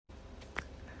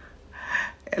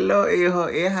Hello, Iho,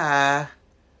 Iha.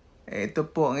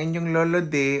 Ito po ang inyong Lolo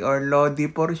D or Lodi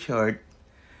for short.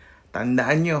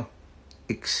 Tandaan nyo,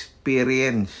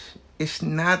 experience is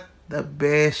not the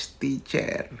best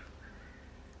teacher.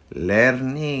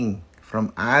 Learning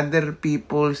from other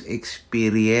people's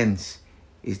experience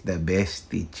is the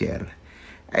best teacher.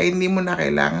 Ay hindi mo na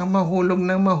kailangan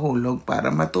mahulog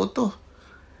para matuto.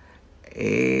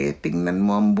 Tingnan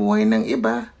mo ang buhay ng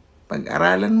iba.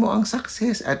 Pag-aralan mo ang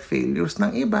success at failures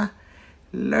ng iba.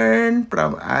 Learn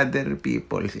from other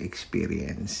people's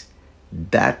experience.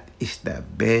 That is the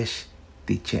best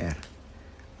teacher.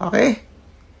 Okay?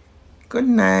 Good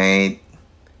night.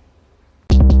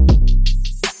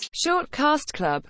 Shortcast Club